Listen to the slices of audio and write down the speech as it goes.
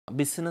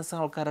Business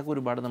ആൾക്കാരൊക്കെ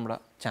ഒരുപാട് നമ്മുടെ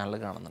ചാനൽ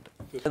കാണുന്നുണ്ട്.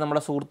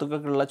 നമ്മുടെ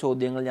സുഹൃത്തുക്കൾക്കുള്ള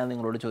ചോദ്യങ്ങൾ ഞാൻ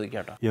നിങ്ങളോട്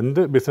ചോദിക്കാട്ടോ.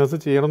 എന്ത് ബിസിനസ്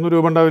ചെയ്യണമെന്ന്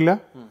രൂപം ഉണ്ടാവില്ല,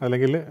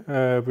 അല്ലെങ്കിൽ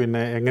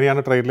പിന്നെ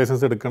എങ്ങനെയാണ് ട്രേഡ്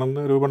ലൈസൻസ് എടുക്കണം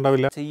എന്ന് രൂപം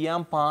ഉണ്ടാവില്ല.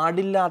 ചെയ്യാൻ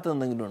പാടില്ലാത്ത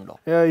എന്തെങ്കിലും ഉണ്ടോ?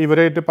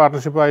 ഇവരായിട്ട്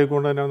പാർട്ണർഷിപ്പ്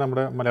ആയിക്കൊണ്ട് തന്നെ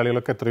നമ്മുടെ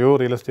മലയാളികളൊക്കെ എത്രയോ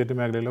റിയൽ എസ്റ്റേറ്റ്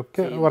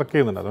മേഖലയിലൊക്കെ വർക്ക്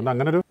ചെയ്യുന്നുണ്ട്. അതുകൊണ്ട്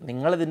അങ്ങനെ ഒരു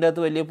നിങ്ങൾ ഇതിൻ്റെ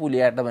അകത്ത് വലിയ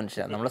പുലിയായിട്ട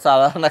മനുഷ്യനാണ്, നമ്മൾ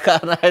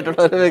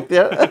സാധാരണക്കാരനായിട്ടുള്ള ഒരു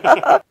വ്യക്തിയാണ്.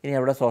 ഇനി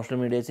അവിടെ സോഷ്യൽ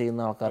മീഡിയ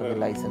ചെയ്യുന്ന ആൾക്കാർക്ക്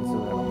ലൈസൻസ്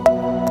വേണം.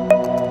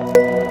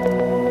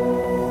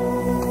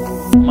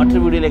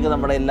 മറ്റൊരു വീഡിയോയിലേക്ക്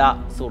നമ്മുടെ എല്ലാ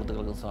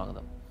സുഹൃത്തുക്കൾക്കും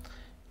സ്വാഗതം.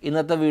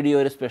 ഇന്നത്തെ വീഡിയോ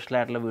ഒരു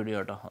സ്പെഷ്യലായിട്ടുള്ള വീഡിയോ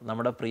കേട്ടോ.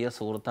 നമ്മുടെ പ്രിയ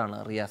സുഹൃത്താണ്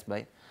റിയാസ്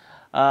ഭായ്.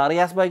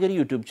 റിയാസ് ഭായ്ക്ക് ഒരു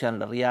യൂട്യൂബ്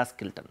ചാനൽ റിയാസ്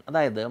കിൽട്ടൺ.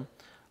 അതായത്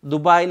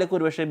ദുബായിലേക്ക്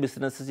ഒരുപക്ഷെ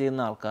ബിസിനസ്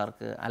ചെയ്യുന്ന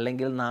ആൾക്കാർക്ക്,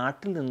 അല്ലെങ്കിൽ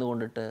നാട്ടിൽ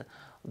നിന്നുകൊണ്ടിട്ട്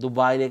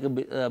ദുബായിലേക്ക്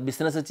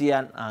ബിസിനസ്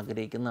ചെയ്യാൻ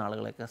ആഗ്രഹിക്കുന്ന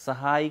ആളുകളെയൊക്കെ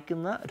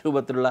സഹായിക്കുന്ന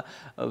രൂപത്തിലുള്ള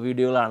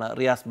വീഡിയോകളാണ്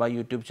റിയാസ് ഭായ്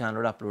യൂട്യൂബ്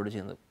ചാനലിലൂടെ അപ്ലോഡ്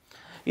ചെയ്യുന്നത്.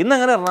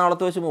 ഇന്നങ്ങനെ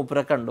എറണാകുളത്ത് വെച്ച്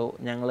മൂപ്പരെ കണ്ടു.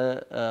 ഞങ്ങൾ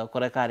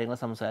കുറേ കാര്യങ്ങൾ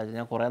സംസാരിച്ചു.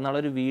 ഞാൻ കുറേ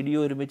നാളൊരു വീഡിയോ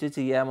ഒരുമിച്ച്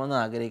ചെയ്യാമെന്ന്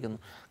ആഗ്രഹിക്കുന്നു.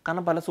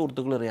 കാരണം പല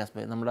സുഹൃത്തുക്കളും റിയാസ്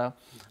ഭായ് നമ്മുടെ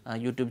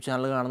യൂട്യൂബ്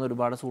ചാനൽ കാണുന്ന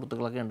ഒരുപാട്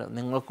സുഹൃത്തുക്കളൊക്കെ ഉണ്ട്.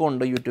 നിങ്ങൾക്കും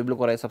ഉണ്ട് യൂട്യൂബിൽ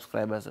കുറേ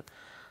സബ്സ്ക്രൈബേഴ്സ്.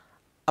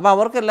 അപ്പോൾ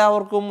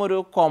അവർക്കെല്ലാവർക്കും ഒരു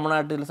കോമൺ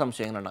ആയിട്ടുള്ള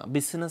സംശയങ്ങളുണ്ട്.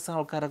 ബിസിനസ്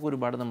ആൾക്കാരൊക്കെ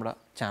ഒരുപാട് നമ്മുടെ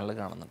ചാനൽ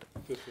കാണുന്നുണ്ട്.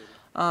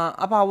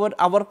 അപ്പോൾ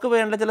അവർക്ക്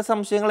വേണ്ട ചില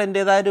സംശയങ്ങൾ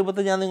എൻ്റേതായ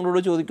രൂപത്തിൽ ഞാൻ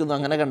നിങ്ങളോട് ചോദിക്കുന്നു.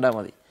 അങ്ങനെ കണ്ടാൽ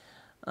മതി.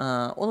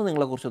 ഒന്ന്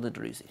നിങ്ങളെക്കുറിച്ച് ഒന്ന്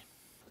ഇൻട്രൊഡ്യൂസ് ചെയ്യും.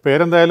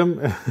 പേരെന്തായാലും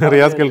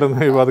റിയാസ് കിൽട്ടൺ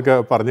അതൊക്കെ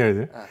പറഞ്ഞു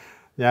കഴിഞ്ഞ്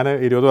ഞാൻ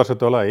 20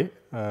 വർഷത്തോളമായി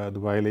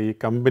ദുബായിൽ ഈ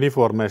കമ്പനി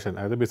ഫോർമേഷൻ,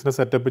 അതായത് ബിസിനസ്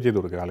സെറ്റപ്പ് ചെയ്ത്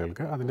കൊടുക്കുക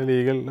ആളുകൾക്ക്. അതിൻ്റെ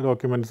ലീഗൽ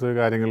ഡോക്യുമെൻറ്റ്സ്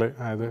കാര്യങ്ങൾ,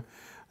 അതായത്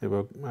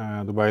ഇപ്പോൾ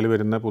ദുബായിൽ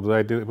വരുന്ന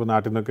പുതുതായിട്ട് ഇപ്പോൾ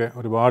നാട്ടിൽ നിന്നൊക്കെ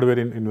ഒരുപാട്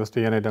പേര് ഇൻവെസ്റ്റ്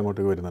ചെയ്യാനായിട്ട്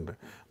അങ്ങോട്ട് വരുന്നുണ്ട്.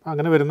 അപ്പോൾ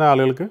അങ്ങനെ വരുന്ന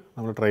ആളുകൾക്ക്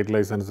നമ്മൾ ട്രേഡ്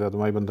ലൈസൻസ്,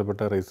 അതുമായി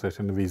ബന്ധപ്പെട്ട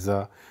registration, visa,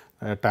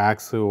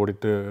 tax,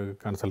 audit,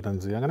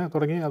 consultancy, അങ്ങനെ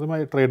തുടങ്ങി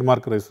അതുമായി ട്രേഡ്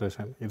മാർക്ക്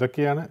രജിസ്ട്രേഷൻ,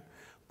 ഇതൊക്കെയാണ്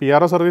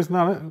PRO സർവീസ്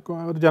എന്നാണ്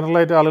ഒരു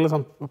ജനറലായിട്ട്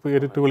ആളുകൾ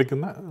പേരിട്ട്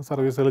വിളിക്കുന്ന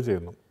സർവീസുകൾ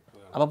ചെയ്യുന്നു.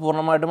 അപ്പോൾ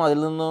പൂർണ്ണമായിട്ടും അതിൽ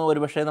നിന്ന്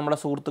ഒരുപക്ഷെ നമ്മുടെ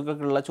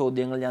സുഹൃത്തുക്കൾക്കുള്ള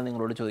ചോദ്യങ്ങൾ ഞാൻ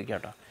നിങ്ങളോട്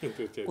ചോദിക്കാട്ടോ.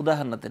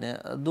 ഉദാഹരണത്തിന്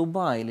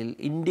ദുബായിൽ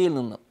ഇന്ത്യയിൽ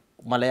നിന്ന്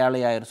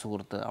മലയാളിയായൊരു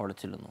സുഹൃത്ത് അവിടെ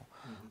ചെല്ലുന്നു.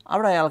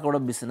 അവിടെ അയാൾക്ക്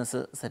അവിടെ ബിസിനസ്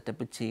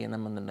സെറ്റപ്പ്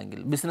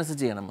ചെയ്യണമെന്നുണ്ടെങ്കിൽ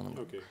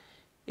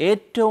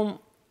ഏറ്റവും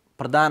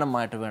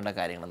പ്രധാനമായിട്ട് വേണ്ട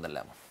കാര്യങ്ങൾ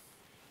എന്തെല്ലാം?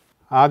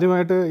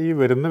 ആദ്യമായിട്ട് ഈ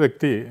വരുന്ന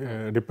വ്യക്തി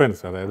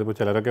ഡിപ്പെൻസ്, അതായത് ഇപ്പോൾ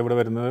ചിലരൊക്കെ ഇവിടെ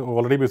വരുന്നത്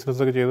ഓൾറെഡി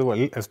ബിസിനസ്സൊക്കെ ചെയ്ത്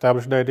വെൽ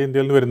എസ്റ്റാബ്ലിഷ്ഡ് ആയിട്ട്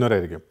ഇന്ത്യയിൽ നിന്ന്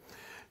വരുന്നവരായിരിക്കും.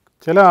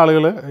 ചില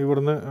ആളുകൾ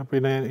ഇവിടുന്ന്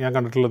പിന്നെ ഞാൻ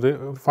കണ്ടിട്ടുള്ളത്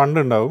ഫണ്ട്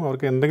ഉണ്ടാവും,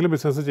 അവർക്ക് എന്തെങ്കിലും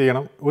ബിസിനസ്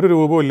ചെയ്യണം, ഒരു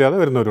രൂപവും ഇല്ലാതെ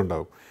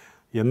വരുന്നവരുണ്ടാവും.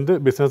 എന്ത്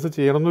ബിസിനസ്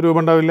ചെയ്യണമെന്ന് രൂപം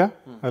ഉണ്ടാവില്ല,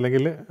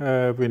 അല്ലെങ്കിൽ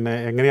പിന്നെ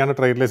എങ്ങനെയാണ്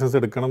ട്രേഡ് ലൈസൻസ്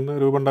എടുക്കണം എന്ന്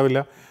രൂപം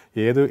ഉണ്ടാവില്ല,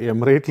 ഏത്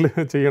എമിറേറ്റിൽ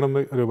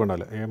ചെയ്യണമെന്ന് രൂപം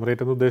ഉണ്ടാവില്ല.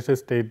 എമിറേറ്റ് എന്ന് ഉദ്ദേശിച്ച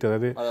സ്റ്റേറ്റ്,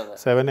 അതായത്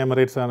 7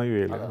 എമിറേറ്റ്സ് ആണ്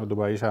UAE,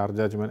 ദുബായ്,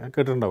 ഷാർജ, അജ്മാൻ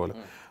കേട്ടിട്ടുണ്ടാവുമല്ലോ.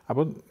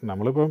 അപ്പം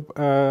നമ്മളിപ്പം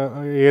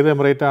ഏത്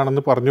എമിറേറ്റ്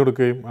ആണെന്ന് പറഞ്ഞു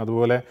കൊടുക്കുകയും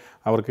അതുപോലെ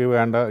അവർക്ക്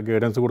വേണ്ട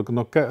ഗൈഡൻസ്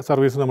കൊടുക്കുന്നൊക്കെ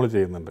സർവീസ് നമ്മൾ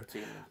ചെയ്യുന്നുണ്ട്.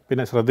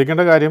 പിന്നെ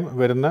ശ്രദ്ധിക്കേണ്ട കാര്യം,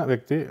 വരുന്ന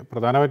വ്യക്തി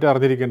പ്രധാനമായിട്ട്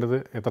അറിഞ്ഞിരിക്കേണ്ടത്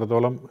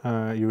എത്രത്തോളം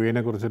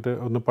UAE കുറിച്ചിട്ട്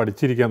ഒന്ന്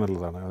പഠിച്ചിരിക്കുക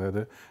എന്നുള്ളതാണ്.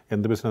 അതായത്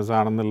എന്ത് ബിസിനസ്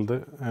ആണെന്നുള്ളത്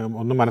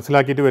ഒന്ന്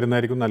മനസ്സിലാക്കിയിട്ട്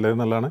വരുന്നതായിരിക്കും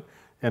നല്ലതെന്നുള്ളതാണ്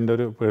എൻ്റെ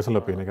ഒരു പേഴ്സണൽ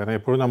ഒപ്പീനിയൻ. കാരണം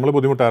എപ്പോഴും നമ്മൾ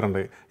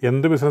ബുദ്ധിമുട്ടാറുണ്ട്,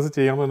 എന്ത് ബിസിനസ്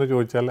ചെയ്യണമെന്ന്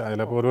ചോദിച്ചാൽ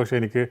അതിലപ്പോൾ ഒരുപക്ഷെ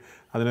എനിക്ക്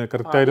അതിന്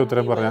കറക്റ്റായിട്ട്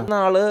ഉത്തരം പറയാം.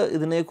 നാള്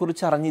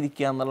ഇതിനെക്കുറിച്ച്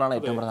അറിഞ്ഞിരിക്കുക എന്നുള്ളതാണ്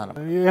ഏറ്റവും പ്രധാനം.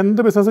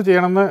 എന്ത് ബിസിനസ്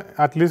ചെയ്യണമെന്ന്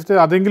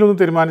അറ്റ്ലീസ്റ്റ് അതെങ്കിലും ഒന്ന്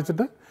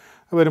തീരുമാനിച്ചിട്ട്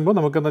വരുമ്പോൾ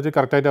നമുക്ക് എന്താ വെച്ചാൽ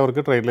കറക്റ്റായിട്ട്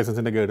അവർക്ക് ട്രേഡ്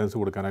ലൈസൻസിൻ്റെ ഗൈഡൻസ്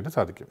കൊടുക്കാനായിട്ട്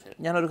സാധിക്കും.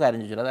 ഞാനൊരു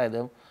കാര്യം ചോദിച്ചു,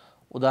 അതായത്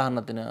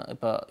ഉദാഹരണത്തിന്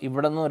ഇപ്പോൾ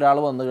ഇവിടെ നിന്ന് ഒരാൾ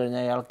വന്നു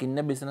കഴിഞ്ഞാൽ അയാൾക്ക്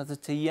ഇന്ന ബിസിനസ്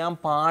ചെയ്യാൻ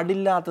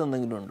പാടില്ലാത്ത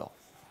എന്തെങ്കിലും ഉണ്ടോ?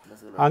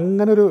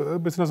 അങ്ങനൊരു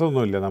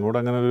ബിസിനസ്സൊന്നുമില്ല. നമ്മുടെ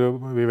അങ്ങനെ ഒരു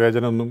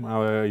വിവേചനമൊന്നും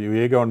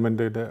UAE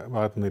ഗവൺമെൻറ്റിൻ്റെ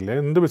ഭാഗത്തുനിന്നില്ല.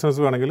 എന്ത് ബിസിനസ്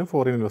വേണമെങ്കിലും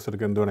ഫോറിൻ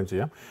ഇൻവെസ്റ്റർക്ക് എന്ത് വേണമെങ്കിലും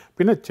ചെയ്യാം.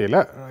 പിന്നെ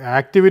ചില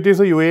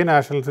ആക്ടിവിറ്റീസ് UAE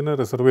നാഷണൽസിന്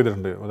റിസർവ്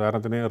ചെയ്തിട്ടുണ്ട്.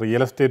 ഉദാഹരണത്തിന്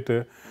റിയൽ എസ്റ്റേറ്റ്,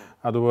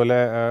 അതുപോലെ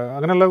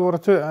അങ്ങനെയുള്ള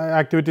കുറച്ച്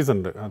ആക്ടിവിറ്റീസ്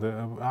ഉണ്ട്.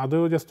 അത്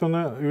ജസ്റ്റ്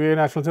ഒന്ന് UAE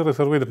നാഷണൽസിന്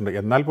റിസർവ് ചെയ്തിട്ടുണ്ട്.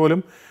 എന്നാൽ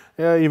പോലും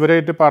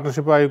ഇവരായിട്ട്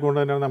പാർട്ണർഷിപ്പ് ആയിക്കൊണ്ട്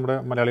തന്നെ നമ്മുടെ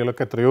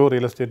മലയാളികളൊക്കെ എത്രയോ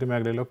റിയൽ എസ്റ്റേറ്റ്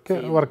മേഖലയിലൊക്കെ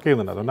വർക്ക്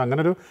ചെയ്യുന്നുണ്ട്. അതുകൊണ്ട്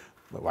അങ്ങനെ ഒരു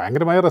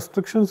ഭയങ്കരമായ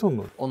റെസ്ട്രിക്ഷൻസ്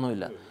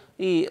ഒന്നുമില്ല.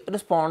 ഈ ഒരു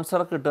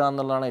സ്പോൺസർ കിട്ടുക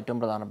എന്നുള്ളതാണ് ഏറ്റവും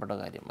പ്രധാനപ്പെട്ട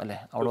കാര്യം അല്ലേ?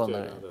 അവിടെ വന്നു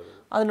കഴിഞ്ഞാൽ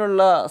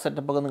അതിനുള്ള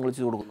സെറ്റപ്പൊക്കെ നിങ്ങൾ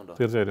ചെയ്ത് കൊടുക്കുന്നുണ്ടോ?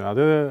 തീർച്ചയായിട്ടും.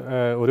 അത്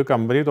ഒരു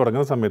കമ്പനി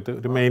തുടങ്ങുന്ന സമയത്ത്,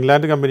 ഒരു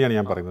മെയിൻലാൻഡ് കമ്പനിയാണ്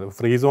ഞാൻ പറയുന്നത്,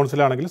 ഫ്രീ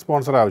സോൺസിലാണെങ്കിൽ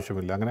സ്പോൺസർ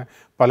ആവശ്യമില്ല. അങ്ങനെ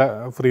പല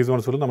ഫ്രീ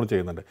സോൺസിലും നമ്മൾ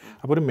ചെയ്യുന്നുണ്ട്.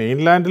 അപ്പോൾ ഒരു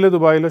മെയിൻലാൻഡിൽ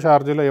ദുബായിലോ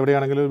ഷാർജയിലോ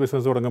എവിടെയാണെങ്കിലും ഒരു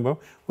ബിസിനസ് തുടങ്ങുമ്പോൾ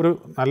ഒരു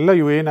നല്ല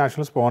UAE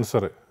നാഷണൽ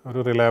സ്പോൺസർ, ഒരു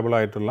റിലയബിൾ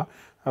ആയിട്ടുള്ള,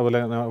 അതുപോലെ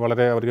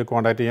വളരെ അവർക്ക്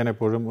കോൺടാക്ട് ചെയ്യാൻ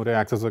എപ്പോഴും ഒരു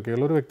ആക്സസ്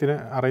ഒക്കെയുള്ള ഒരു വ്യക്തിനെ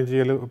അറേഞ്ച്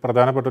ചെയ്യൽ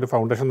പ്രധാനപ്പെട്ട ഒരു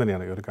ഫൗണ്ടേഷൻ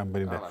തന്നെയാണ് ഈ ഒരു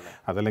കമ്പനീൻ്റെ.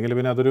 അതല്ലെങ്കിൽ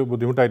പിന്നെ അതൊരു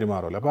ബുദ്ധിമുട്ടായിട്ട്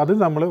മാറുമല്ലോ. അപ്പോൾ അത്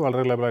നമ്മൾ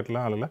വളരെ റിലയബിൾ ആയിട്ടുള്ള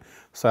ആളുകളെ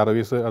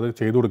സർവീസ് അത്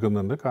ചെയ്തു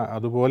കൊടുക്കുന്നുണ്ട്.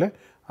 അതുപോലെ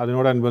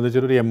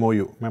അതിനോടനുബന്ധിച്ചൊരു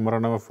MOU,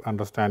 മെമ്മോറാണ്ടം ഓഫ്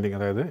അണ്ടർസ്റ്റാൻഡിങ്,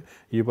 അതായത്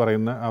ഈ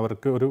പറയുന്ന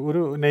അവർക്ക്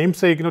ഒരു നെയിം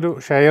സേക്കിനൊരു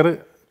ഷെയർ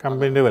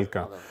കമ്പനീൻ്റെ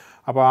വെൽക്കാം.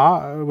 അപ്പോൾ ആ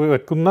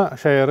വെക്കുന്ന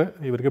ഷെയർ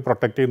ഇവർക്ക്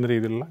പ്രൊട്ടക്റ്റ് ചെയ്യുന്ന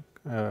രീതിയിലുള്ള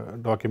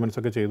ഡോക്യുമെൻറ്റ്സ്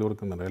ഒക്കെ ചെയ്തു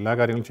കൊടുക്കുന്നുണ്ട്. എല്ലാ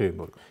കാര്യങ്ങളും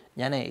ചെയ്യുന്നു.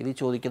 ഞാൻ ഇത്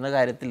ചോദിക്കുന്ന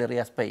കാര്യത്തിൽ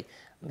റിയാസ് ഭായ്,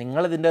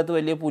 നിങ്ങൾ ഇതിൻ്റെ അകത്ത്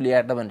വലിയ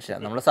പുലിയായിട്ട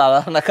മനുഷ്യനാണ്, നമ്മൾ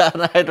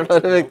സാധാരണക്കാരനായിട്ടുള്ള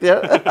ഒരു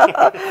വ്യക്തിയാണ്.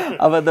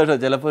 അപ്പോൾ എന്താ വെച്ചാൽ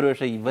ചിലപ്പോൾ ഒരു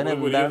പക്ഷേ ഇവൻ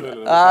എന്താണ്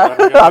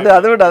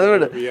അത്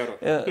വിട്.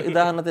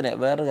 ഉദാഹരണത്തിന്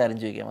വേറൊരു കാര്യം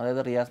ചോദിക്കാം.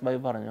 അതായത് റിയാസ് ഭായ്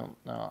പറഞ്ഞു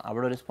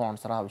അവിടെ ഒരു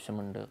സ്പോൺസർ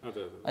ആവശ്യമുണ്ട്,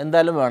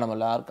 എന്തായാലും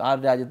വേണമല്ലോ, ആ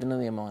രാജ്യത്തിൻ്റെ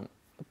നിയമമാണ്.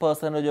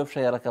 പെർസെൻറ്റേജ് ഓഫ്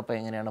ഷെയർ ഒക്കെ അപ്പോൾ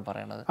എങ്ങനെയാണ്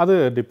പറയണത്? അത്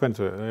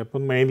ഡിപ്പെൻസ്.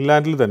 ഇപ്പം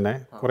മെയിൻലാൻഡിൽ തന്നെ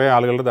കുറേ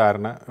ആളുകളുടെ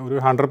ധാരണ ഒരു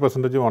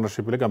 100%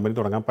 ഓണർഷിപ്പിൽ കമ്പനി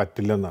തുടങ്ങാൻ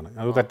പറ്റില്ലെന്നാണ്.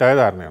 അത് തെറ്റായ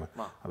ധാരണയാണ്.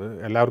 അത്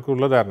എല്ലാവർക്കും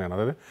ഉള്ള ധാരണയാണ്.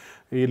 അതായത്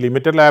ഈ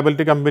ലിമിറ്റഡ്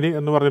ലയബിലിറ്റി കമ്പനി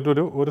എന്ന്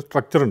പറഞ്ഞിട്ടൊരു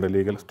സ്ട്രക്ചർ ഉണ്ട്,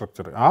 ലീഗൽ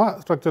സ്ട്രക്ചർ. ആ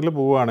സ്ട്രക്ചറിൽ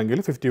പോവുകയാണെങ്കിൽ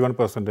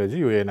 51%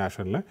 UAE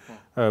നാഷണലിൽ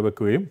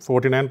വെക്കുകയും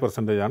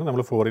 49% ആണ്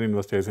നമ്മൾ ഫോറിൻ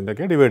ഇൻവെസ്റ്റേഴ്സിൻ്റെ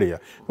ഒക്കെ ഡിവൈഡ് ചെയ്യുക.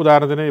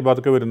 ഉദാഹരണത്തിന്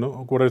ഇബാദൊക്കെ വരുന്നു,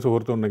 കൂടെ ഒരു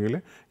സുഹൃത്തുണ്ടെങ്കിൽ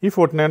ഈ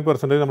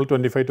 49% നമ്മൾ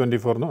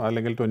 25-24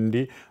 അല്ലെങ്കിൽ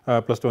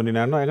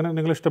 20+29 അങ്ങനെ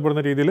നിങ്ങൾ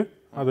ഇഷ്ടപ്പെടുന്ന രീതിയിൽ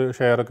അത്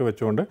ഷെയറൊക്കെ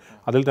വെച്ചുകൊണ്ട്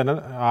അതിൽ തന്നെ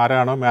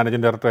ആരാണോ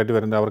മാനേജിംഗ് ഡയറക്ടറായിട്ട്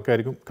വരുന്നത്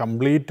അവർക്കായിരിക്കും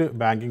കംപ്ലീറ്റ്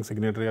ബാങ്കിങ്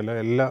സിഗ്നേറ്ററി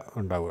എല്ലാം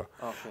ഉണ്ടാവുക.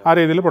 ആ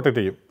രീതിയിൽ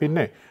പ്രൊട്ടക്റ്റ് ചെയ്യും.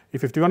 പിന്നെ ഈ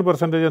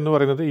 51% എന്ന്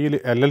പറയുന്നത് ഈ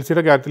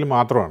LLCയുടെ കാര്യത്തിൽ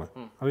മാത്രമാണ്.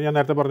 അത് ഞാൻ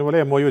നേരത്തെ പറഞ്ഞ പോലെ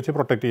MOU വെച്ച്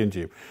പ്രൊട്ടക്റ്റ് ചെയ്യുകയും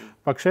ചെയ്യും.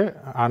 പക്ഷേ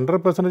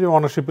 100%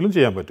 ഓണർഷിപ്പിലും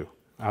ചെയ്യാൻ പറ്റും.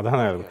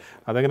 അതാണ്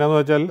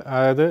അതെങ്ങനെയാണെന്ന് വെച്ചാൽ,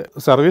 അതായത്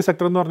സർവീസ്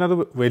സെക്ടർ എന്ന് പറഞ്ഞാൽ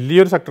അത്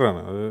വലിയൊരു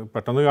സെക്ടറാണ്. അത്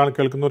പെട്ടെന്ന്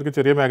കേൾക്കുന്നവർക്ക്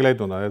ചെറിയ മേഖലയായി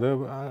തോന്നും. അതായത്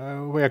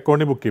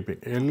അക്കൗണ്ടിങ്, ബുക്ക്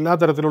കീപ്പിംഗ്, എല്ലാ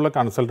തരത്തിലുള്ള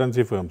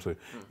consultancy firms,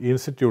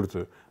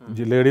 institutes,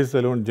 ladies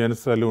salon,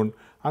 gents salon,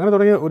 അങ്ങനെ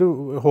തുടങ്ങിയ ഒരു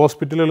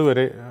ഹോസ്പിറ്റലുകൾ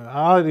വരെ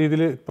ആ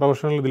രീതിയിൽ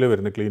പ്രൊഫഷണൽ ഇതിൽ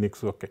വരുന്നത്,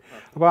 ക്ലിനിക്സും ഒക്കെ.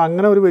 അപ്പോൾ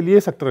അങ്ങനെ ഒരു വലിയ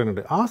സെക്ടർ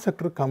ഉണ്ട്. ആ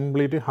സെക്ടർ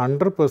കംപ്ലീറ്റ്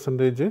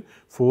 100%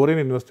 ഫോറിൻ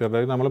ഇൻവെസ്റ്റർ,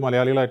 അതായത് നമ്മൾ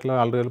മലയാളികളായിട്ടുള്ള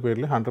ആളുകളുടെ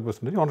പേരിൽ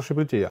 100%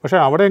 ഓണർഷിപ്പിൽ ചെയ്യാം. പക്ഷേ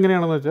അവിടെ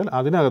എങ്ങനെയാണെന്ന് വെച്ചാൽ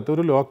അതിനകത്ത്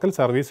ഒരു ലോക്കൽ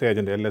സർവീസ്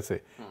ഏജൻറ്റ്, LSA,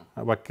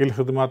 വക്കീൽ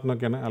ഹിദ്മാത്ത്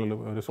എന്നൊക്കെയാണ്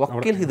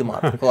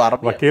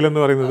വക്കീൽ എന്ന്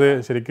പറയുന്നത്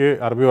ശരിക്ക്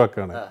അറബി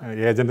വാക്കാണ്,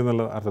 ഏജൻറ്റ്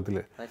എന്നുള്ള അർത്ഥത്തിൽ.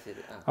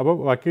 അപ്പോൾ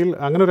വക്കീൽ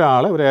അങ്ങനെ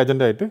ഒരാളെ ഒരു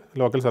ഏജൻറ്റായിട്ട്,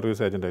 ലോക്കൽ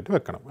സർവീസ് ഏജൻറ്റായിട്ട്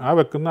വെക്കണം. ആ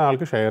വെക്കുന്ന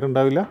ആൾക്ക് ഷെയർ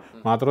ഉണ്ടാവില്ല.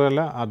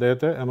 മാത്രമല്ല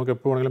അദ്ദേഹത്തെ നമുക്ക്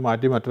എപ്പോൾ വേണമെങ്കിലും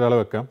മാറ്റി മറ്റൊരാളെ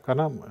വെക്കാം.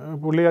 കാരണം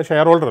പുള്ളി ആ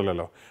ഷെയർ ഹോൾഡർ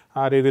അല്ലല്ലോ.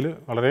 ആ രീതിയിൽ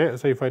വളരെ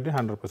സേഫായിട്ട്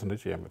 100%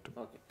 ചെയ്യാൻ പറ്റും.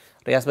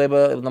 റിയാസ് ഭായ്,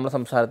 നമ്മുടെ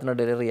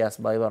സംസാരത്തിനിടയിൽ റിയാസ്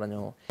ഭായ്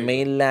പറഞ്ഞു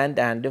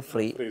മെയിൻലാൻഡ് ആൻഡ്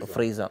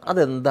ഫ്രീ സോൺ.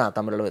 അതെന്താ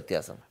തമ്മിലുള്ള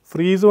വ്യത്യാസം?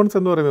 ഫ്രീ സോൺസ്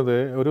എന്ന് പറയുന്നത്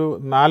ഒരു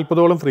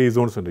 40ഓളം ഫ്രീ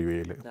സോൺസ് ഉണ്ട്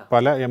UAE.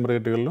 പല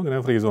എമിറേറ്റുകളിലും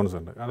ഇങ്ങനെ ഫ്രീ സോൺസ്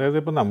ഉണ്ട്. അതായത്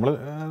ഇപ്പോൾ നമ്മൾ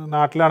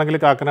നാട്ടിലാണെങ്കിൽ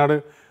കാക്കനാട്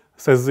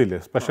സെസ് ഇല്ലേ,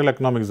 സ്പെഷ്യൽ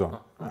എക്കണോമിക് സോൺ,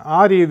 ആ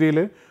രീതിയിൽ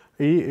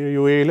ഈ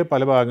UAE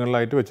പല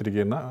ഭാഗങ്ങളിലായിട്ട്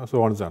വെച്ചിരിക്കുന്ന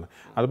സോൺസാണ്.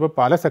 അതിപ്പോൾ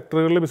പല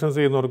സെക്ടറുകളിൽ ബിസിനസ്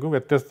ചെയ്യുന്നവർക്കും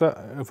വ്യത്യസ്ത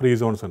ഫ്രീ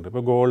സോൺസ് ഉണ്ട്.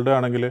 ഇപ്പോൾ ഗോൾഡ്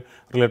ആണെങ്കിൽ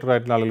റിലേറ്റഡ്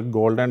ആയിട്ടുള്ള ആളുകൾ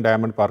gold and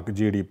diamond park,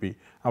 GDP,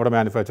 അവിടെ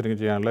മാനുഫാക്ചറിങ്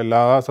ചെയ്യാനുള്ള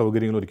എല്ലാ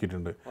സൗകര്യങ്ങളും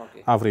ഒരുക്കിയിട്ടുണ്ട്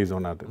ആ ഫ്രീ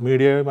സോണിനകത്ത്.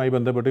 മീഡിയയുമായി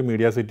ബന്ധപ്പെട്ട്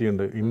മീഡിയ സിറ്റി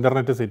ഉണ്ട്,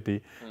 ഇൻ്റർനെറ്റ് സിറ്റി,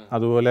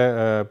 അതുപോലെ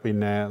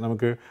പിന്നെ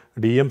നമുക്ക്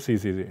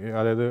DMCC,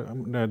 അതായത്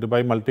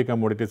ദുബായ് മൾട്ടി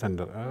കമ്മോഡിറ്റി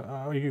സെൻറ്റർ,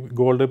 ഈ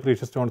ഗോൾഡ്,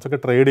 പ്രീഷ്യസ് സ്റ്റോൺസ് ഒക്കെ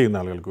ട്രേഡ്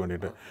ചെയ്യുന്ന ആളുകൾക്ക്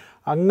വേണ്ടിയിട്ട്.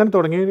 അങ്ങനെ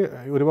തുടങ്ങി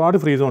ഒരുപാട്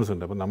ഫ്രീ സോൺസ്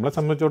ഉണ്ട്. അപ്പോൾ നമ്മളെ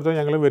സംബന്ധിച്ചിടത്തോളം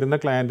ഞങ്ങൾ വരുന്ന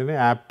ക്ലയൻറ്റിന്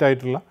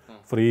ആപ്റ്റായിട്ടുള്ള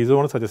ഫ്രീ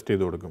സോൺ സജസ്റ്റ്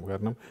ചെയ്ത് കൊടുക്കും.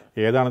 കാരണം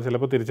ഏതാണ്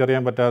ചിലപ്പോൾ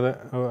തിരിച്ചറിയാൻ പറ്റാതെ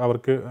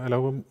അവർക്ക്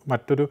ചിലപ്പോൾ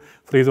മറ്റൊരു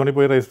ഫ്രീ സോണിൽ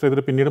പോയി രജിസ്റ്റർ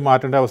ചെയ്തിട്ട് പിന്നീട്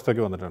മാറ്റേണ്ട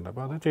അവസ്ഥയൊക്കെ വന്നിട്ടുണ്ട്.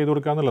 അപ്പോൾ അത് ചെയ്ത്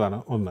കൊടുക്കുക എന്നുള്ളതാണ്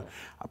ഒന്ന്.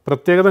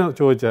 പ്രത്യേകത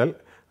ചോദിച്ചാൽ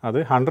അത്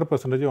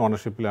 100%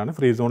 ഓണർഷിപ്പിലാണ്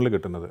ഫ്രീ സോണിൽ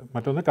കിട്ടുന്നത്.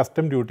 മറ്റൊന്ന്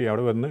കസ്റ്റം ഡ്യൂട്ടി,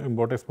 അവിടെ വന്ന്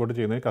ഇമ്പോർട്ട് എക്സ്പോർട്ട്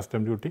ചെയ്യുന്നതിന്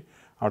കസ്റ്റം ഡ്യൂട്ടി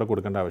അവിടെ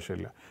കൊടുക്കേണ്ട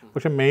ആവശ്യമില്ല.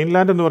 പക്ഷേ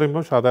മെയിൻലാൻഡ് എന്ന്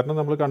പറയുമ്പോൾ സാധാരണ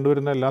നമ്മൾ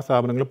കണ്ടുവരുന്ന എല്ലാ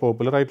സ്ഥാപനങ്ങളും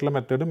പോപ്പുലർ ആയിട്ടുള്ള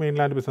മെത്തേഡ്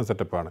മെയിൻലാൻഡ് ബിസിനസ്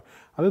സെറ്റപ്പാണ്.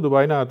 അത്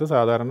ദുബായിനകത്ത്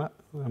സാധാരണ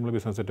നമ്മൾ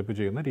ബിസിനസ് സെറ്റപ്പ്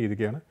ചെയ്യുന്ന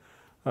രീതിക്കാണ്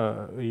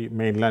ഈ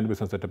മെയിൻലാൻഡ്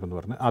ബിസിനസ് സെറ്റപ്പ് എന്ന്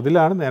പറഞ്ഞത്.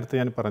 അതിലാണ് നേരത്തെ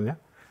ഞാൻ പറഞ്ഞ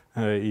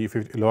ഈ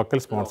ലോക്കൽ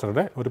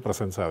സ്പോൺസറുടെ ഒരു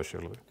പ്രസൻസ്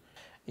ആവശ്യമുള്ളത്.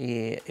 ഈ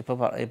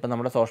ഇപ്പോൾ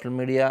നമ്മുടെ സോഷ്യൽ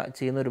മീഡിയ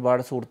ചെയ്യുന്ന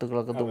ഒരുപാട്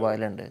സുഹൃത്തുക്കളൊക്കെ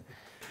ദുബായിലുണ്ട്.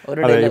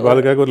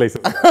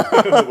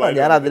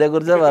 ഞാൻ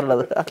അതിനെക്കുറിച്ചാണ്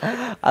പറഞ്ഞത്.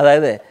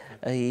 അതായത്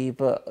ഈ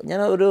ഇപ്പോൾ ഞാൻ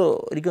എനിക്ക് ഒരു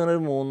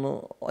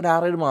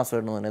 6-7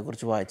 മാസമായിരുന്നു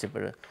അതിനെക്കുറിച്ച്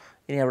വായിച്ചപ്പോൾ.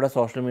 ഇനി അവിടെ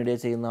സോഷ്യൽ മീഡിയ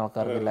ചെയ്യുന്ന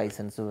ആൾക്കാർക്ക്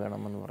ലൈസൻസ്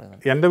വേണമെന്ന്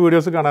പറയുന്നത് എൻ്റെ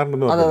വീഡിയോസ്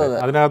കാണാറുണ്ടെന്ന്.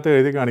 അതിനകത്ത്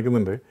എഴുതി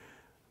കാണിക്കുന്നുണ്ട്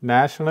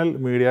നാഷണൽ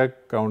മീഡിയ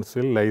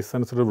കൗൺസിൽ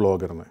ലൈസൻസ്ഡ്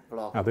വ്ളോഗർന്ന്.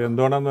 അത്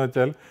എന്തുകൊണ്ടാണെന്ന്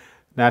വെച്ചാൽ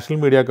നാഷണൽ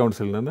മീഡിയ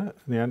കൗൺസിലിൽ നിന്ന്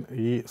ഞാൻ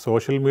ഈ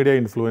സോഷ്യൽ മീഡിയ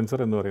ഇൻഫ്ലുവൻസർ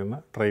എന്ന് പറയുന്ന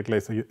ട്രേഡ്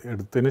ലൈസൻസ്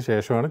എടുത്തതിന്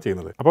ശേഷമാണ്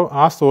ചെയ്യുന്നത്. അപ്പോൾ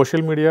ആ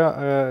സോഷ്യൽ മീഡിയ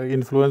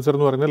ഇൻഫ്ലുവൻസർ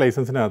എന്ന് പറയുന്ന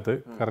ലൈസൻസിനകത്ത്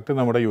കറക്റ്റ്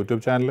നമ്മുടെ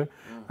യൂട്യൂബ് ചാനൽ,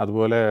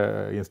 അതുപോലെ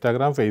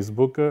ഇൻസ്റ്റാഗ്രാം,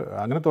 ഫേസ്ബുക്ക്,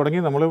 അങ്ങനെ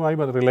തുടങ്ങി നമ്മളുമായി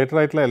റിലേറ്റഡ്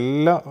ആയിട്ടുള്ള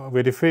എല്ലാം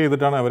വെരിഫൈ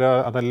ചെയ്തിട്ടാണ് അവർ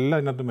അതെല്ലാം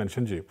ഇതിനകത്ത്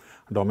മെൻഷൻ ചെയ്യും.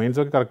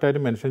 ഡൊമൈൻസൊക്കെ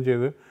കറക്റ്റായിട്ട് മെൻഷൻ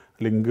ചെയ്ത്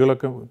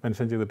ലിങ്കുകളൊക്കെ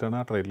മെൻഷൻ ചെയ്തിട്ടാണ്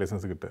ആ ട്രേഡ്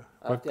ലൈസൻസ് കിട്ടുക.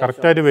 അപ്പോൾ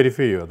കറക്റ്റായിട്ട്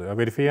വെരിഫൈ ചെയ്യും. അത്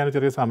വെരിഫൈ ചെയ്യാൻ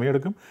ചെറിയ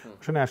സമയമെടുക്കും.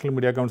 പക്ഷേ നാഷണൽ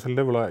മീഡിയ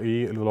കൗൺസിലിൻ്റെ ഈ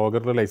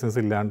വ്ളോഗറുടെ ലൈസൻസ്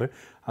ഇല്ലാണ്ട്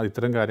അത്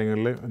ഇത്തരം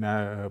കാര്യങ്ങളിൽ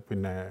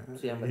പിന്നെ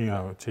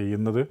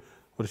ചെയ്യുന്നത്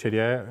ഒരു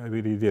ശരിയായ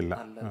രീതിയല്ല.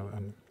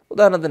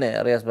 ഉദാഹരണത്തിന്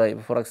റിയാസ് ഭായ്,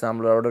 ഫോർ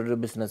എക്സാമ്പിൾ അവിടെ ഒരു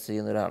ബിസിനസ്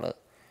ചെയ്യുന്ന ഒരാൾ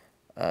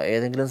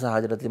ഏതെങ്കിലും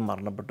സാഹചര്യത്തിൽ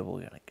മരണപ്പെട്ടു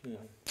പോവുകയാണെങ്കിൽ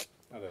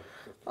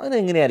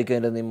അതിനെങ്ങനെയായിരിക്കും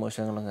അതിൻ്റെ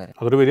നിയമവശങ്ങളും കാര്യം?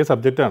 അതൊരു വലിയ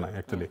സബ്ജക്റ്റാണ്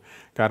ആക്ച്വലി.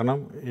 കാരണം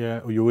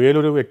UAE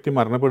ഒരു വ്യക്തി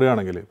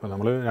മരണപ്പെടുകയാണെങ്കിൽ, ഇപ്പോൾ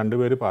നമ്മൾ 2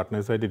 പേര്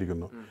പാർട്ട്നേഴ്സായിട്ട്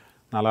ഇരിക്കുന്നു,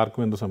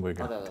 നാലാർക്കും എന്ത്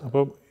സംഭവിക്കാം.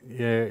 അപ്പോൾ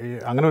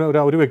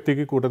അങ്ങനെ ഒരു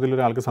വ്യക്തിക്ക് കൂട്ടത്തിൽ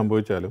ഒരാൾക്ക്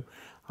സംഭവിച്ചാലും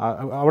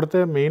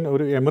അവിടുത്തെ മെയിൻ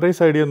ഒരു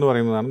എമിറേറ്റ്സ് ID എന്ന്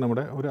പറയുന്നതാണ്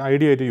നമ്മുടെ ഒരു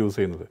ID ആയിട്ട് യൂസ്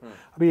ചെയ്യുന്നത്.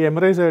 അപ്പോൾ ഈ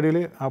എമിറേറ്റ്സ് IDയിൽ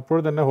അപ്പോൾ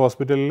തന്നെ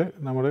ഹോസ്പിറ്റലിൽ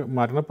നമ്മൾ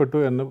മരണപ്പെട്ടു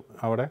എന്ന്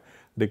അവിടെ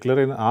ഡിക്ലെയർ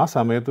ചെയ്യുന്ന ആ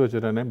സമയത്ത്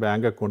വെച്ചിട്ട് തന്നെ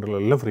ബാങ്ക്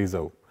അക്കൗണ്ടുകളെല്ലാം ഫ്രീസ്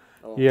ആവും.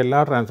 ഈ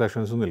എല്ലാ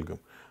ട്രാൻസാക്ഷൻസും നിൽക്കും.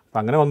 അപ്പം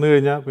അങ്ങനെ വന്നു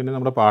കഴിഞ്ഞാൽ പിന്നെ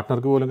നമ്മുടെ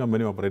പാർട്ട്ണർക്ക് പോലും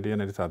കമ്പനി ഓപ്പറേറ്റ്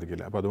ചെയ്യാനായിട്ട്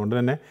സാധിക്കില്ല. അപ്പോൾ അതുകൊണ്ട്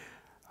തന്നെ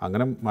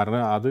അങ്ങനെ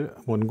അത്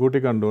മുൻകൂട്ടി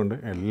കണ്ടുകൊണ്ട്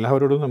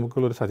എല്ലാവരോടും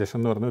നമുക്കുള്ളൊരു സജഷൻ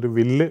എന്ന് പറഞ്ഞാൽ ഒരു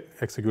വില്ല്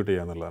എക്സിക്യൂട്ട്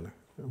ചെയ്യുക എന്നുള്ളതാണ്.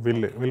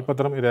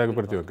 വിൽപത്രം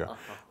രേഖപ്പെടുത്തി വെക്കുക.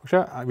 പക്ഷേ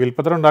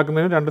വിൽപത്രം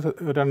ഉണ്ടാക്കുന്നതിന്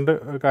രണ്ട്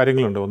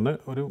കാര്യങ്ങളുണ്ട്. ഒന്ന്,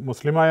 ഒരു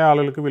മുസ്ലിമായ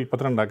ആളുകൾക്ക്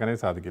വിൽപത്രം ഉണ്ടാക്കാനേ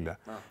സാധിക്കില്ല.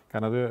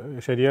 കാരണം അത്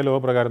ശരിയ ലോ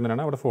പ്രകാരം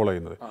തന്നെയാണ് അവിടെ ഫോളോ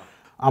ചെയ്യുന്നത്.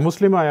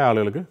 അമുസ്ലിമായ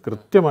ആളുകൾക്ക്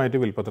കൃത്യമായിട്ട്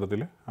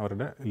വിൽപ്പത്രത്തിൽ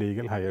അവരുടെ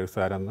ലീഗൽ ഹയേഴ്സ്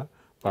ആരെന്ന്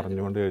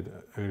പറഞ്ഞുകൊണ്ട്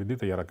എഴുതി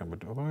തയ്യാറാക്കാൻ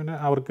പറ്റും. അപ്പോൾ പിന്നെ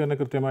അവർക്ക് തന്നെ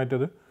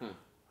കൃത്യമായിട്ടത്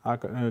ആ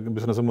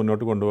ബിസിനസ്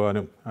മുന്നോട്ട്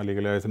കൊണ്ടുപോകാനും ആ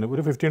ലീഗൽ ഹയേഴ്സിന്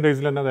ഒരു 15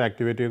 ഡേയ്സിൽ തന്നെ അത്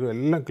ആക്ടിവേറ്റ് ചെയ്ത്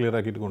എല്ലാം ക്ലിയർ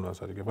ആക്കിയിട്ട് കൊണ്ടുപോകാൻ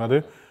സാധിക്കും. അപ്പോൾ അത്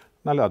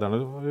അതാണ്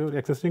ഒരു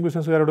എക്സിസ്റ്റിംഗ്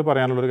ബിസിനസ്സുകാരോട്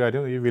പറയാനുള്ളൊരു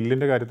കാര്യം, ഈ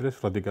വില്ലിൻ്റെ കാര്യത്തിൽ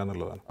ശ്രദ്ധിക്കുക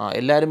എന്നുള്ളതാണ്.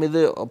 എല്ലാവരും ഇത്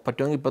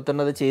പറ്റുമെങ്കിൽ ഇപ്പം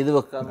തന്നെ അത് ചെയ്ത്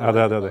വെക്കാം.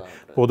 അതെ.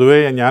 പൊതുവേ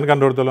ഞാൻ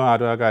കണ്ടുകൊടുത്തോളം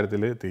ആരും ആ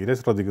കാര്യത്തിൽ തീരെ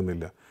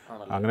ശ്രദ്ധിക്കുന്നില്ല.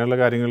 അങ്ങനെയുള്ള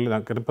കാര്യങ്ങളിൽ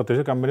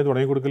പ്രത്യേകിച്ച് കമ്പനി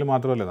തുടങ്ങി കൊടുക്കൽ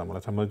മാത്രമല്ല,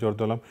 നമ്മളെ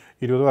സംബന്ധിച്ചിടത്തോളം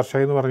 20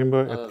 വർഷമായി എന്ന്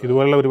പറയുമ്പോൾ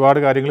ഇതുപോലുള്ള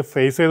ഒരുപാട് കാര്യങ്ങൾ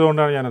ഫേസ്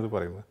ചെയ്തുകൊണ്ടാണ് ഞാനത്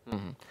പറയുന്നത്.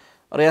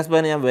 റിയാസ്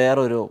ഭായി, ഞാൻ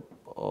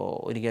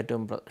എനിക്ക്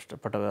ഏറ്റവും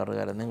ഇഷ്ടപ്പെട്ട വേറൊരു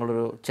കാര്യം,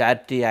 നിങ്ങളൊരു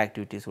ചാരിറ്റി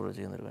ആക്ടിവിറ്റീസ് കൂടെ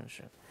ചെയ്യുന്നൊരു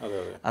മനുഷ്യൻ.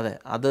 അതെ,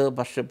 അത്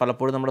പക്ഷേ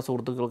പലപ്പോഴും നമ്മുടെ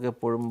സുഹൃത്തുക്കൾക്ക്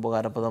എപ്പോഴും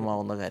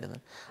ഉപകാരപ്രദമാവുന്ന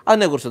കാര്യമാണ്.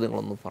 അതിനെക്കുറിച്ച്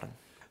നിങ്ങളൊന്നും പറഞ്ഞു.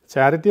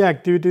 ചാരിറ്റി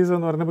ആക്ടിവിറ്റീസ്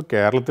എന്ന് പറഞ്ഞപ്പോൾ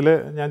കേരളത്തിൽ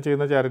ഞാൻ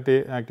ചെയ്യുന്ന ചാരിറ്റി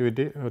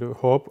ആക്ടിവിറ്റി ഒരു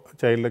hope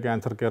child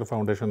cancer care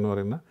foundation എന്ന്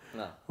പറയുന്ന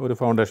ഒരു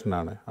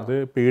ഫൗണ്ടേഷനാണ്. അത്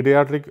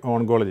പീഡിയാട്രിക്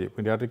ഓൺകോളജി,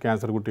 പീഡിയാട്രിക്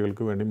ക്യാൻസർ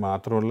കുട്ടികൾക്ക് വേണ്ടി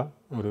മാത്രമുള്ള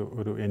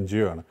ഒരു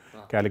NGO ആണ്.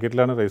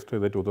 കാലിക്കറ്റിലാണ് രജിസ്റ്റർ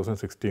ചെയ്തത്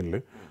 2016.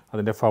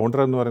 അതിൻ്റെ ഫൗണ്ടർ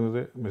എന്ന്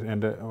പറയുന്നത്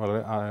എൻ്റെ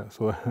വളരെ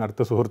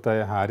അടുത്ത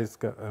സുഹൃത്തായ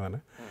ഹാരിസ്ക ആണ്.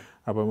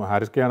 അപ്പം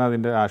ഹാരിസ്കയാണ്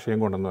അതിൻ്റെ ആശയം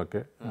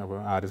കൊണ്ടുവന്നതൊക്കെ. അപ്പോൾ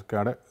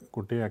ഹാരിസ്കയുടെ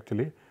കുട്ടി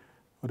ആക്ച്വലി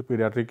ഒരു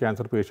പീഡിയാട്രിക്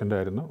ക്യാൻസർ പേഷ്യൻ്റ്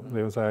ആയിരുന്നു.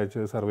 ദൈവം സഹായിച്ച്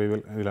സർവൈവൽ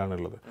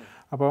ഇതിലാണുള്ളത്.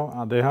 അപ്പോൾ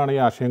അദ്ദേഹമാണ് ഈ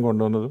ആശയം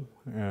കൊണ്ടുവന്നതും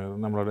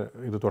നമ്മളുടെ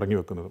ഇത് തുടങ്ങി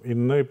വെക്കുന്നതും.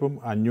 ഇന്ന് ഇപ്പം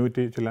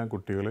 500 ചില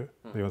കുട്ടികൾ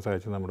ദൈവം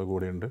സഹായിച്ച് നമ്മുടെ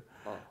കൂടെയുണ്ട്.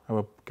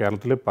 അപ്പോൾ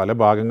കേരളത്തിൽ പല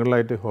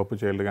ഭാഗങ്ങളിലായിട്ട് ഹോപ്പ്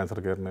ചൈൽഡ് ക്യാൻസർ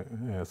കെയറിന്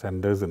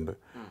സെൻറ്റേഴ്സ് ഉണ്ട്.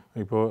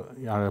 ഇപ്പോൾ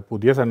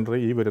പുതിയ സെൻറ്റർ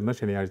ഈ വരുന്ന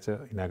ശനിയാഴ്ച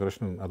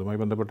ഇനാഗുറേഷൻ, അതുമായി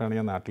ബന്ധപ്പെട്ടാണ്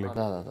ഞാൻ നാട്ടിലേക്ക്.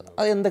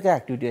 അത് എന്തൊക്കെ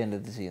ആക്ടിവിറ്റി അതിൻ്റെ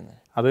ഇത് ചെയ്യുന്നത്?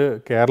 അത്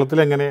കേരളത്തിൽ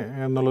എങ്ങനെ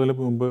എന്നുള്ളതിന്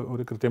മുമ്പ്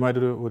ഒരു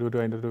കൃത്യമായിട്ടൊരു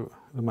അതിൻ്റെ ഒരു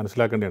ഇത്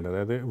മനസ്സിലാക്കേണ്ടതുണ്ട്.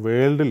 അതായത്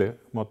വേൾഡിൽ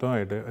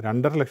മൊത്തമായിട്ട്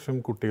 2.5 ലക്ഷം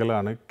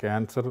കുട്ടികളാണ്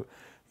ക്യാൻസർ,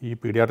 ഈ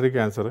പീഡിയാട്രിക്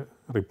ക്യാൻസർ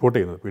റിപ്പോർട്ട്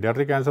ചെയ്യുന്നത്.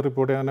 പീഡിയാട്രിക് ക്യാൻസർ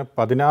റിപ്പോർട്ട് ചെയ്യാൻ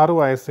 16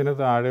 വയസ്സിന്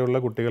താഴെയുള്ള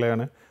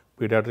കുട്ടികളെയാണ്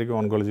പീഡിയാട്രിക്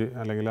ഓൺകോളജി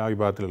അല്ലെങ്കിൽ ആ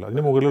വിഭാഗത്തിലുള്ള.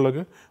 അതിന്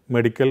മുകളിലുള്ളത്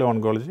മെഡിക്കൽ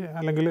ഓൺകോളജി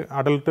അല്ലെങ്കിൽ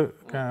അഡൾട്ട്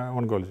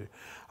ഓൺകോളജി.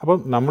 അപ്പം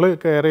നമ്മൾ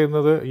കെയർ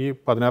ചെയ്യുന്നത് ഈ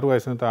 16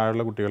 വയസ്സിന്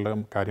താഴെയുള്ള കുട്ടികളുടെ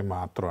കാര്യം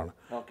മാത്രമാണ്.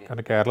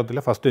 കാരണം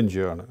കേരളത്തിലെ ഫസ്റ്റ്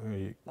NGO ആണ്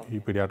ഈ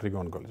പീഡിയാട്രിക്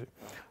ഓൺകോളജി.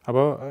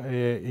 അപ്പോൾ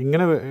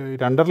ഇങ്ങനെ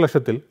 2.5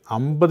 ലക്ഷത്തിൽ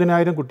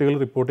 50,000 കുട്ടികൾ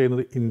റിപ്പോർട്ട്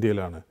ചെയ്യുന്നത്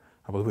ഇന്ത്യയിലാണ്.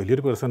 അപ്പോൾ അത്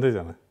വലിയൊരു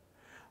പെർസെൻറ്റേജാണ്.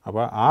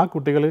 അപ്പോൾ ആ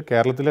കുട്ടികൾ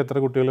കേരളത്തിൽ എത്ര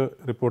കുട്ടികൾ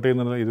റിപ്പോർട്ട്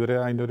ചെയ്യുന്നത് ഇതുവരെ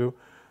അതിൻ്റെ ഒരു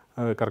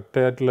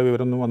കറക്റ്റായിട്ടുള്ള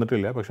വിവരമൊന്നും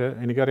വന്നിട്ടില്ല. പക്ഷേ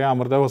എനിക്കറിയാം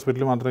അമൃത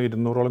ഹോസ്പിറ്റലിൽ മാത്രം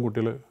 200ഓളം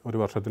കുട്ടികൾ ഒരു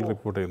വർഷത്തിൽ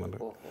റിപ്പോർട്ട് ചെയ്യുന്നുണ്ട്.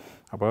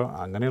 അപ്പോൾ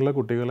അങ്ങനെയുള്ള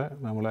കുട്ടികളെ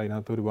നമ്മൾ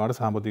അതിനകത്ത് ഒരുപാട്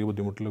സാമ്പത്തിക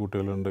ബുദ്ധിമുട്ടുള്ള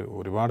കുട്ടികളുണ്ട്,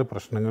 ഒരുപാട്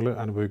പ്രശ്നങ്ങൾ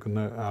അനുഭവിക്കുന്ന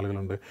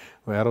ആളുകളുണ്ട്.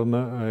 വേറെ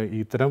ഒന്ന്,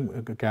 ഇത്തരം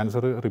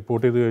ക്യാൻസർ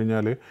റിപ്പോർട്ട് ചെയ്ത്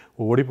കഴിഞ്ഞാൽ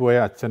ഓടിപ്പോയ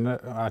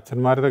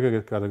അച്ഛന്മാരുടെ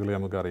കഥകൾ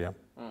നമുക്കറിയാം.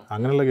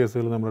 അങ്ങനെയുള്ള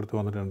കേസുകൾ നമ്മുടെ അടുത്ത്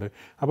വന്നിട്ടുണ്ട്.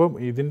 അപ്പം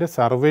ഇതിൻ്റെ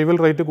സർവൈവൽ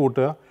റേറ്റ്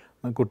കൂട്ടുക,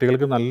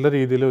 കുട്ടികൾക്ക് നല്ല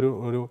രീതിയിൽ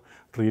ഒരു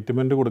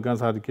ട്രീറ്റ്മെൻറ്റ് കൊടുക്കാൻ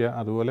സാധിക്കുക,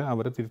 അതുപോലെ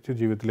അവരെ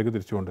ജീവിതത്തിലേക്ക്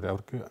തിരിച്ചു കൊണ്ടുവരിക,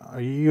 അവർക്ക്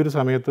ഈ ഒരു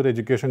സമയത്ത് ഒരു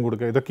എഡ്യൂക്കേഷൻ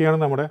കൊടുക്കുക, ഇതൊക്കെയാണ്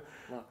നമ്മുടെ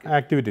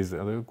ആക്ടിവിറ്റീസ്.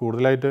 അത്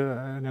കൂടുതലായിട്ട്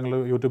ഞങ്ങൾ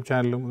യൂട്യൂബ്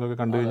ചാനലും ഇതൊക്കെ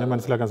കണ്ടു കഴിഞ്ഞാൽ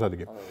മനസ്സിലാക്കാൻ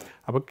സാധിക്കും.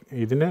 അപ്പോൾ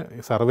ഇതിന്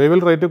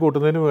സർവൈവൽ റേറ്റ്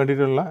കൂട്ടുന്നതിന്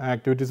വേണ്ടിയിട്ടുള്ള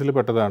ആക്ടിവിറ്റീസിൽ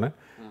പെട്ടതാണ്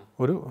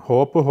ഒരു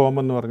ഹോപ്പ് ഹോം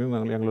എന്ന് പറഞ്ഞ്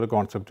ഞങ്ങളൊരു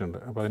കോൺസെപ്റ്റ് ഉണ്ട്.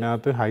 അപ്പോൾ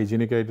അതിനകത്ത്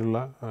ഹൈജീനിക് ആയിട്ടുള്ള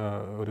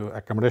ഒരു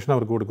അക്കോമഡേഷൻ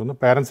അവർക്ക് കൊടുക്കുന്നു,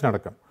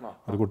 പാരൻസിനടക്കം.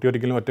 ഒരു കുട്ടി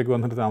ഒരിക്കലും ഒറ്റയ്ക്ക്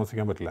വന്നിട്ട്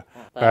താമസിക്കാൻ പറ്റില്ല.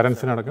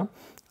 പാരൻസിനടക്കം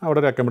അവിടെ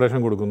ഒരു അക്കോമഡേഷൻ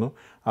കൊടുക്കുന്നു.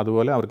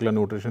 അതുപോലെ അവർക്കുള്ള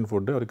ന്യൂട്രീഷൻ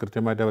ഫുഡ്, അവർ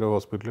കൃത്യമായിട്ട് അവരെ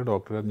ഹോസ്പിറ്റലിൽ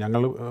ഡോക്ടർ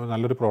ഞങ്ങൾ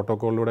നല്ലൊരു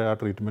പ്രോട്ടോക്കോളിലൂടെ ആ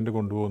ട്രീറ്റ്മെൻറ്റ്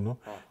കൊണ്ടുപോകുന്നു.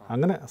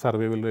 അങ്ങനെ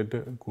സർവൈവൽ റേറ്റ്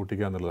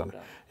കൂട്ടിക്കുക എന്നുള്ളതാണ്.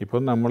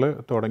 ഇപ്പം നമ്മൾ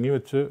തുടങ്ങി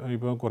വെച്ച്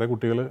ഇപ്പോൾ കുറേ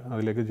കുട്ടികൾ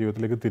അതിലേക്ക്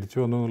ജീവിതത്തിലേക്ക് തിരിച്ചു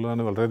വന്നു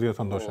എന്നുള്ളതാണ് വളരെയധികം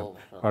സന്തോഷം.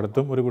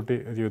 അടുത്തും ഒരു കുട്ടി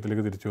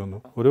ജീവിതത്തിലേക്ക് തിരിച്ചു വന്നു.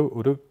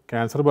 ഒരു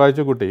ക്യാൻസർ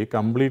ബാധിച്ച കുട്ടി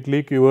കംപ്ലീറ്റ്ലി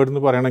ക്യൂവേർഡ്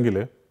എന്ന് പറയണമെങ്കിൽ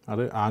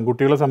അത്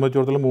ആൺകുട്ടികളെ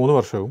സംബന്ധിച്ചിടത്തോളം 3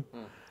 വർഷവും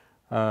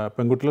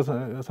പെൺകുട്ടികളെ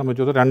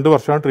സംബന്ധിച്ചിടത്തോളം 2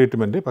 വർഷമാണ്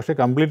ട്രീറ്റ്മെൻറ്റ്.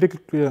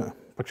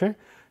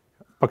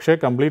 പക്ഷേ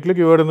കംപ്ലീറ്റ്ലി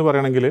ക്യൂവേർഡ് എന്ന്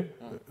പറയണമെങ്കിൽ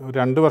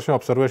 2 വർഷം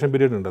ഒബ്സർവേഷൻ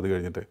പീരീഡ് ഉണ്ട്. അത്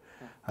കഴിഞ്ഞിട്ട്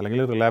അല്ലെങ്കിൽ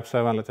റിലാപ്സ്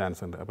ആവാനുള്ള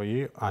ചാൻസ് ഉണ്ട്. അപ്പോൾ ഈ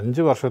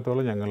 5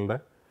 വർഷത്തോളം ഞങ്ങളുടെ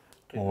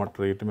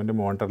ട്രീറ്റ്മെൻറ്റ്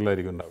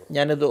മോണിറ്ററിലായിരിക്കും ഉണ്ടാവും.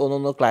 ഞാനിത്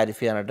ഒന്നൊന്ന് ക്ലാരിഫൈ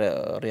ചെയ്യാനായിട്ട്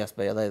റിയാസ്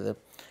ഭായി, അതായത്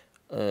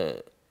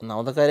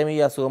ഒന്നാമത്തെ കാര്യം ഈ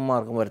അസുഖം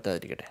മാർക്കും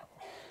വരുത്താതിരിക്കട്ടെ.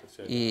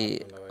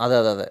 അതെ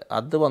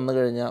അത് വന്നു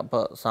കഴിഞ്ഞാൽ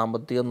ഇപ്പോൾ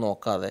സാമ്പത്തികം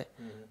നോക്കാതെ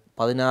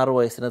 16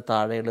 വയസ്സിന്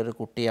താഴെയുള്ളൊരു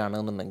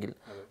കുട്ടിയാണെന്നുണ്ടെങ്കിൽ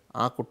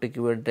ആ കുട്ടിക്ക്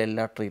വേണ്ടിയിട്ട്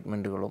എല്ലാ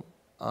ട്രീറ്റ്മെൻറ്റുകളും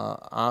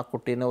ആ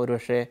കുട്ടീനെ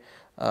ഒരുപക്ഷെ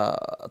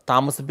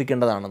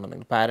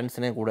താമസിപ്പിക്കേണ്ടതാണെന്നുണ്ടെങ്കിൽ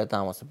പാരൻസിനെ കൂടെ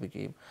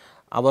താമസിപ്പിക്കുകയും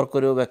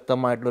അവർക്കൊരു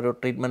വ്യക്തമായിട്ടുള്ളൊരു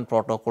ട്രീറ്റ്മെൻറ്റ്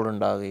പ്രോട്ടോക്കോൾ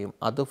ഉണ്ടാകുകയും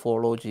അത്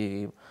ഫോളോ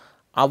ചെയ്യുകയും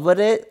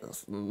അവരെ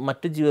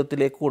മറ്റു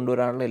ജീവിതത്തിലേക്ക്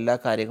കൊണ്ടുവരാനുള്ള എല്ലാ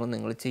കാര്യങ്ങളും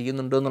നിങ്ങൾ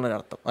ചെയ്യുന്നുണ്ട്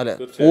എന്നുള്ളതിനർത്ഥം അല്ലേ?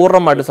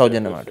 പൂർണ്ണമായിട്ട്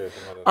സൗജന്യമായിട്ട്.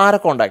 ആരെ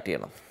കോൺടാക്ട്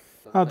ചെയ്യണം?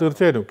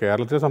 തീർച്ചയായിട്ടും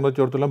കേരളത്തെ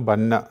സംബന്ധിച്ചിടത്തോളം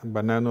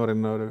ബന്ന എന്ന്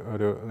പറയുന്ന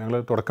ഒരു ഞങ്ങൾ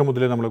തുടക്കം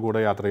മുതലേ നമ്മൾ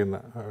കൂടെ യാത്ര ചെയ്യുന്ന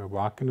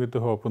വാക്കിൻ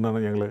വിത്ത് ഹോപ്പ് എന്നാണ്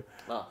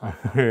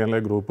ഞങ്ങളെ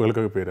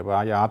ഗ്രൂപ്പുകൾക്കൊക്കെ പേര്. അപ്പോൾ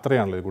ആ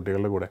യാത്രയാണല്ലോ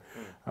കുട്ടികളുടെ കൂടെ.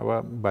 അപ്പോൾ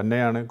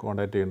ബന്നയാണ്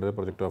കോൺടാക്ട് ചെയ്യേണ്ടത്,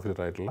 പ്രൊജക്ട്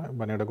ഓഫീസറായിട്ടുള്ള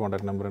ബന്നയുടെ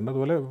കോൺടാക്ട് നമ്പർ ഉണ്ട്.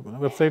 അതുപോലെ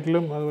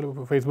വെബ്സൈറ്റിലും അതുപോലെ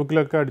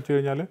ഫേസ്ബുക്കിലൊക്കെ അടിച്ചു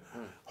കഴിഞ്ഞാൽ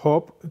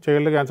ഹോപ്പ്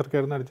ചൈൽഡ് ക്യാൻസർ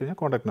കെയർ എന്ന് അടിച്ചു കഴിഞ്ഞാൽ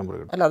കോൺടാക്ട് നമ്പർ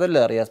കിട്ടും. അതല്ല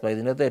റിയാസ് ഭായി,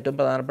 ഇതിനകത്ത് ഏറ്റവും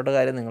പ്രധാനപ്പെട്ട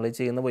കാര്യം നിങ്ങൾ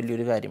ചെയ്യുന്ന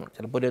വലിയൊരു കാര്യമാണ്.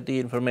 ചിലപ്പോൾ ഈ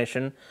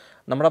ഇൻഫർമേഷൻ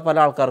നമ്മുടെ പല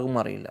ആൾക്കാർക്കും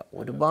അറിയില്ല.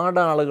 ഒരുപാട്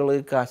ആളുകൾ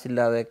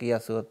കാശില്ലാതെയൊക്കെ ഈ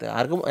അസുഖത്തെ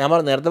ഞാൻ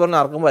നേരത്തെ പറഞ്ഞ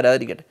ആർക്കും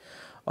വരാതിരിക്കട്ടെ,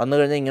 വന്നു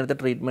കഴിഞ്ഞാൽ ഇങ്ങനത്തെ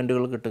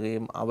ട്രീറ്റ്മെൻറ്റുകൾ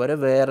കിട്ടുകയും അവരെ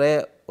വേറെ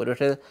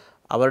ഒരുപക്ഷെ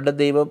അവരുടെ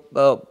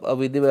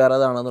വിധി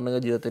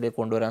വേറെതാണെന്നുണ്ടെങ്കിൽ ജീവിതത്തിലേക്ക്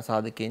കൊണ്ടുവരാൻ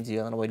സാധിക്കുകയും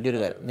ചെയ്യുക എന്നാണ് വലിയൊരു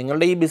കാര്യം.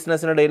 നിങ്ങളുടെ ഈ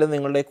ബിസിനസ്സിനിടയിലും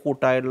നിങ്ങളുടെ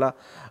കൂട്ടായിട്ടുള്ള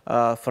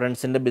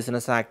ഫ്രണ്ട്സിൻ്റെ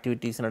ബിസിനസ്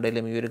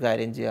ആക്ടിവിറ്റീസിനിടയിലും ഈ ഒരു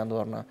കാര്യം ചെയ്യുക എന്ന്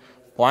പറഞ്ഞാൽ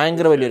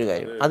ഭയങ്കര വലിയൊരു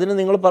കാര്യം. അതിന്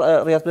നിങ്ങൾ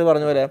റിയാസ് ഭായ്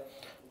പറഞ്ഞ പോലെ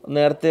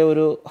നേരത്തെ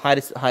ഒരു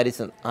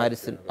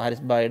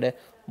ഹാരിസ് ഭായിയുടെ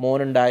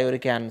മോനുണ്ടായ ഒരു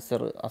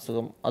ക്യാൻസർ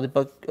അസുഖം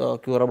അതിപ്പോൾ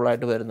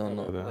ക്യൂറബിളായിട്ട് വരുന്നു.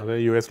 അത്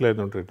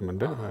US-ലായിരുന്നു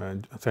ട്രീറ്റ്മെൻറ്റ്,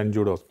 സെൻറ്റ്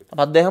ജൂഡ് ഹോസ്പിറ്റൽ.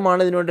 അപ്പോൾ അദ്ദേഹമാണ്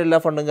ഇതിനുവേണ്ടി എല്ലാ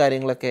ഫണ്ടും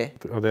കാര്യങ്ങളൊക്കെ.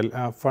 അതെ,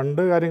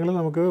 ഫണ്ട് കാര്യങ്ങൾ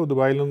നമുക്ക്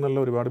ദുബായിൽ നിന്നുള്ള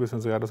ഒരുപാട്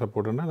ബിസിനസ്സുകാരുടെ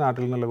സപ്പോർട്ടുണ്ട്,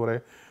 നാട്ടിൽ നിന്നുള്ള കുറേ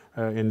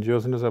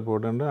NGOസിൻ്റെ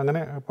സപ്പോർട്ടുണ്ട്.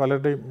 അങ്ങനെ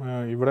പലരുടെയും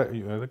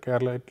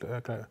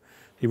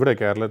ഇവിടെ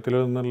കേരളത്തിൽ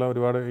നിന്നുള്ള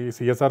ഒരുപാട് ഈ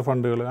CSR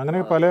ഫണ്ടുകൾ അങ്ങനെ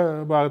പല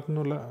ഭാഗത്തു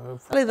നിന്നുള്ള.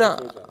 അല്ല, ഇത്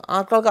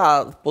ആൾക്കാർക്ക്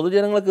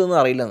പൊതുജനങ്ങൾക്ക് ഇതൊന്നും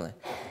അറിയില്ലെന്ന്.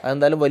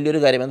 അതെന്തായാലും വലിയൊരു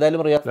കാര്യം.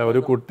 എന്തായാലും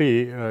ഒരു കുട്ടി,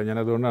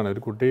 ഞാനതുകൊണ്ടാണ്,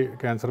 ഒരു കുട്ടി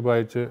ക്യാൻസർ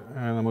ബാധിച്ച്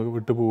നമുക്ക്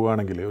വിട്ടു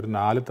പോവുകയാണെങ്കിൽ ഒരു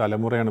 4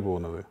 തലമുറയാണ്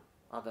പോകുന്നത്.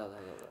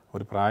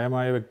 ഒരു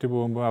പ്രായമായ വ്യക്തി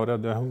പോകുമ്പോൾ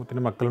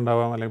അദ്ദേഹത്തിന്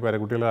മക്കളുണ്ടാവാം അല്ലെങ്കിൽ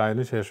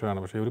പേരക്കുട്ടികളായതിനു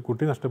ശേഷമാണ്. പക്ഷേ ഒരു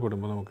കുട്ടി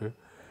നഷ്ടപ്പെടുമ്പോൾ നമുക്ക്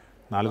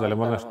 4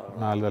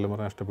 തലമുറ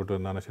നഷ്ടപ്പെട്ടു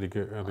എന്നാണ്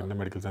ശരിക്കും അതിൻ്റെ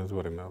മെഡിക്കൽ സയൻസ്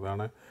പറയുന്നത്.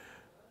 അതാണ്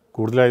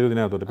കൂടുതലായത്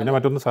ഇതിനകത്തോട്ട്. പിന്നെ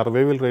മറ്റൊന്ന്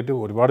സർവൈവൽ റേറ്റ്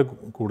ഒരുപാട്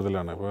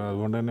കൂടുതലാണ്. അപ്പോൾ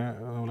അതുകൊണ്ട് തന്നെ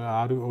നമ്മൾ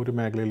ആ ഒരു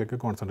മേഖലയിലേക്ക്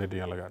കോൺസെൻട്രേറ്റ്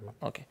ചെയ്യാനുള്ള കാരണം.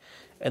 ഓക്കെ,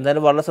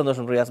 എന്തായാലും വളരെ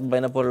സന്തോഷം. റിയാസ്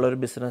ഭായിനെ പോലുള്ള ഒരു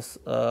ബിസിനസ്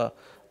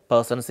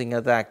പേഴ്സൺസ്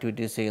ഇങ്ങനത്തെ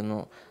ആക്ടിവിറ്റീസ് ചെയ്യുന്നു.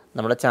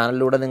 നമ്മുടെ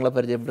ചാനലിലൂടെ നിങ്ങളെ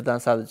പരിചയപ്പെടുത്താൻ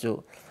സാധിച്ചു.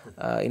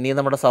 ഇനിയും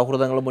നമ്മുടെ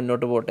സൗഹൃദങ്ങൾ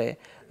മുന്നോട്ട് പോട്ടെ.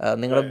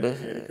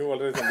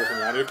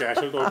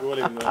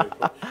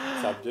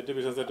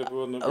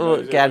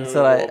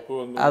 ക്യാൻസറായ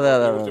അതെ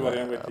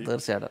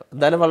തീർച്ചയായിട്ടും.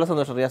 എന്തായാലും വളരെ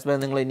സന്തോഷം റിയാസ്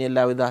ഭായ്. നിങ്ങൾ ഇനി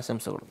എല്ലാവിധ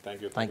ആശംസകളും.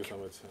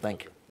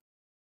 Thank you.